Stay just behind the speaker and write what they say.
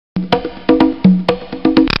Right,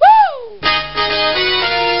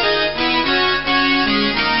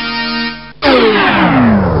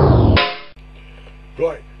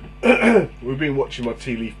 we've been watching my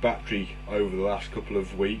tea leaf battery over the last couple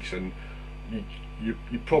of weeks, and you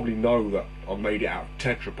probably know that I made it out of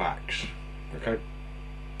Tetra packs, okay?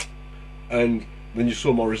 And then you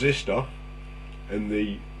saw my resistor in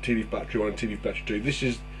the tea leaf battery 1 and tea leaf battery 2. This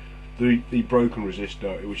is the broken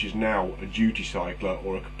resistor, which is now a duty cycler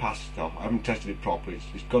or a capacitor. I haven't tested it properly.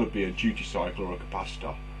 It's got to be a duty cycler or a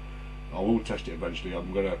capacitor. I will test it eventually.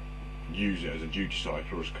 I'm going to use it as a duty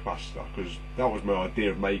cycler or as a capacitor, because that was my idea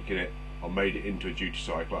of making it. I made it into a duty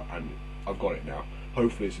cycler and I've got it now.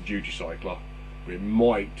 Hopefully it's a duty cycler, but it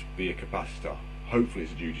might be a capacitor. Hopefully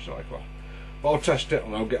it's a duty cycler. But I'll test it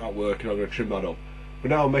and I'll get that working. I'm going to trim that up. But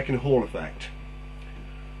now I'm making a HallEffect.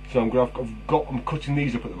 So I'm cutting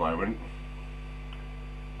these up at the moment.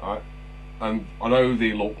 Alright. And I know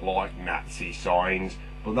they look like Nazi signs,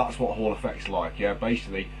 but that's what HallEffect's like. Yeah,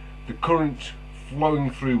 basically the current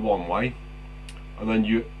flowing through one way, and then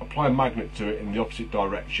you apply a magnet to it in the opposite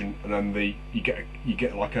direction, and then you get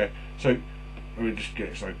like a, so let me just get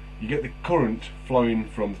it, so you get the current flowing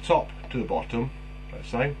from the top to the bottom, let's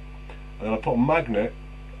say, and then I put a magnet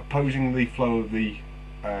opposing the flow of the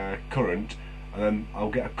current, and then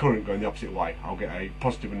I'll get a current going the opposite way. I'll get a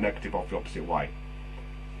positive and negative off the opposite way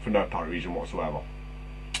for no apparent reason whatsoever.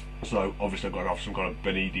 So obviously I've got to have some kind of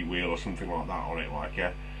Benidi wheel or something like that on it, like,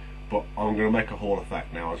 yeah. But I'm going to make a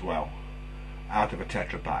HallEffect now as well, out of a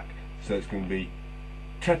Tetra pack. So it's going to be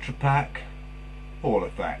Tetra pack,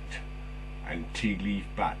 HallEffect, and tea leaf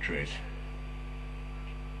batteries.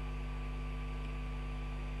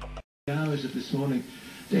 Hours of this morning,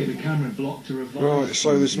 David Cameron blocked a revised. Right,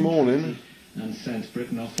 so this morning and sent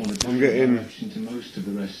Britain off on a I'm getting to most of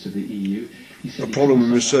the rest of the EU. a problem with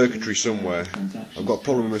my circuitry somewhere. I've got a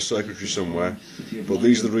problem with my circuitry somewhere, but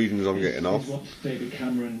these are the readings I'm getting off. I'm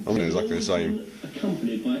getting exactly the same.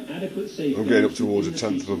 I'm getting up towards a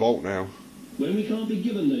tenth of a volt now. When we can't be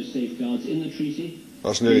given those safeguards in the treaty,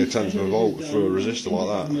 that's nearly a tenth of a volt through a resistor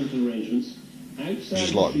like that. Which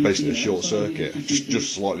is like basically a short circuit,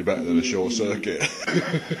 just slightly better than a short circuit.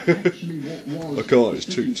 I can't, it's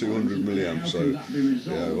 200 milliamps, so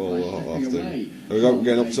yeah, I'll have to. There we go, I'm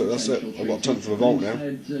getting up to, that's it, I've got a tenth of a volt now.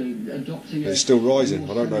 It's still rising,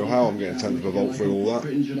 I don't know how I'm getting a tenth of a volt through all that.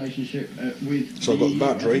 So I've got the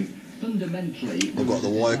battery. I've got the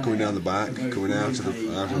wire coming down the back, coming out of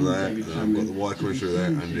there, and I've got the wire coming through there,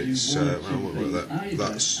 and it's that's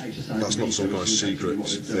not some kind of secret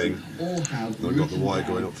thing. And I've got the wire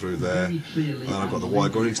going up through there, and I've got the wire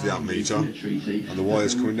going into the ammeter, and the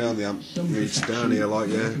wire's coming down the ammeter down here, like,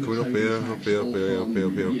 yeah, coming up here,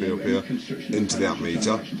 into the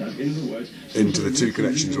ammeter, into the two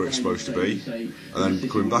connections where it's supposed to be, and then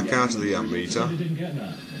coming back out of the ammeter.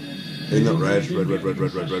 In that red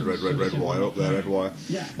wire, up there, red wire,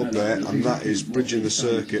 up there, and that is bridging the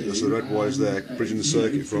circuit, so the red wire's there, bridging the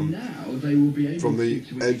circuit from the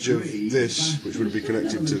edge of this, which would be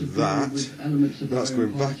connected to that. That's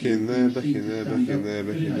going back in there, back in there, back in there,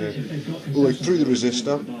 back in there, all the way through the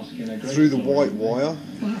resistor, through the white wire,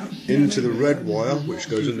 into the red wire, which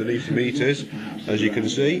goes underneath the meters, as you can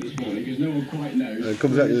see, and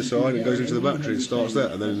comes out the other side and goes into the battery and starts there,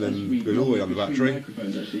 and then goes all the way down the battery,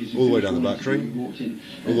 all the way down the battery,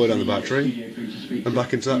 all the way down the battery, and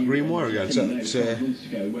back into that green wire again. So it's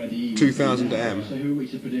 2000 M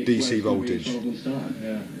DC voltage.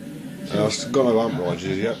 I've got no amp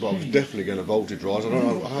rises yet, but I'm definitely getting a voltage rise. I don't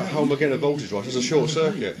know how am I getting a voltage rise. It's a short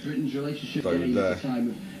circuit. Over there.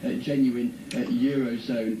 Genuine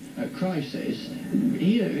eurozone crisis.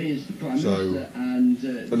 Here is the Prime Minister, and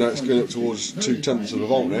now it's going up towards 2/10 of a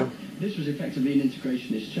volt now. This was effectively an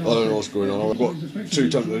integrationist charge. I don't know what's going on. I've got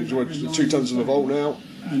 2/10 of a volt now.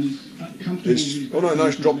 It's, oh no,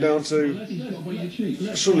 it's dropped down to,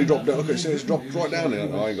 suddenly dropped down. Okay, so it's dropped right down there.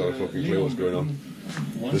 I ain't got a fucking clue what's going on.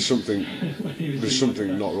 There's something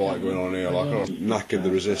not right going on here. Like, I've knackered the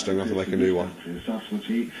resistor, I'm going to have to make a new one.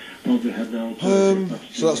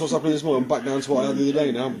 So that's what's happening this morning. I'm back down to what I had the other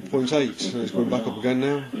day now, 0.8, and it's going back up again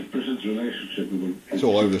now. It's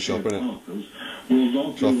all over the shop, isn't it?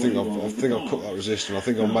 So I think I've cut that resistor, and I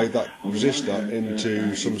think I've made that resistor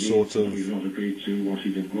into some sort of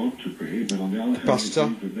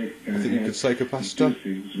capacitor. I think you could say capacitor.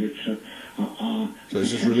 So it's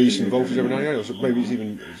just releasing voltage every now and again. So maybe it's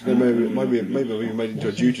even maybe I've even made it into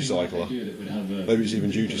a duty cycler. Maybe it's even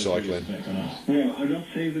duty cycling.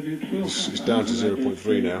 It's down to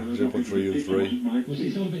 0.3 now, 0.3 and 3.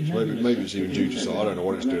 So maybe it's even duty cycle. I don't know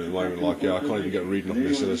what it's doing at the moment. Like, yeah, I can't even get a reading off my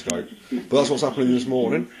oscilloscope. But that's what's happening this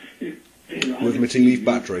morning. with my tea leaf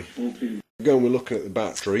battery. Again, we're looking at the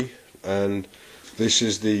battery, and this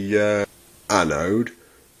is the anode,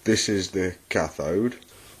 this is the cathode,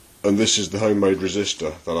 and this is the homemade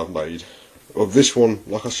resistor that I've made. Well, this one,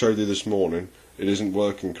 like I showed you this morning, it isn't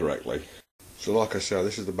working correctly. So like I said,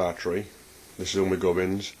 this is the battery, this is all my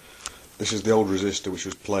gubbins, this is the old resistor which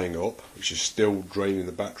was playing up, which is still draining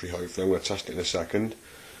the battery hopefully. I'm going to test it in a second.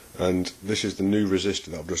 And this is the new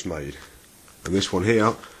resistor that I've just made. And this one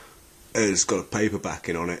here, it's got a paper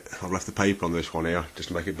backing on it. I've left the paper on this one here just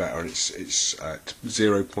to make it better, and it's at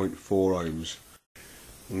 0.4 ohms.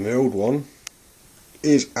 And the old one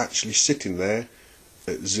is actually sitting there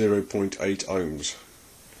at 0.8 ohms.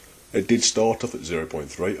 It did start off at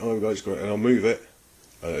 0.3. Oh, that's great. And I'll move it.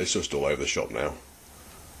 It's just all over the shop now.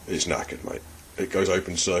 It's knackered, mate. It goes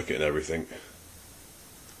open circuit and everything.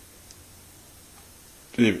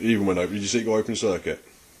 Even when open, did you see it go open circuit?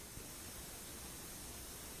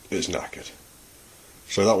 It's knackered.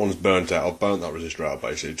 So that one's burnt out. I've burnt that resistor out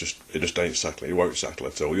basically. It just ain't settling. It won't settle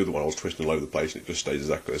at all. The other one I was twisting all over the place and it just stays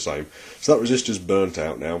exactly the same. So that resistor's burnt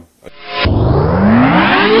out now.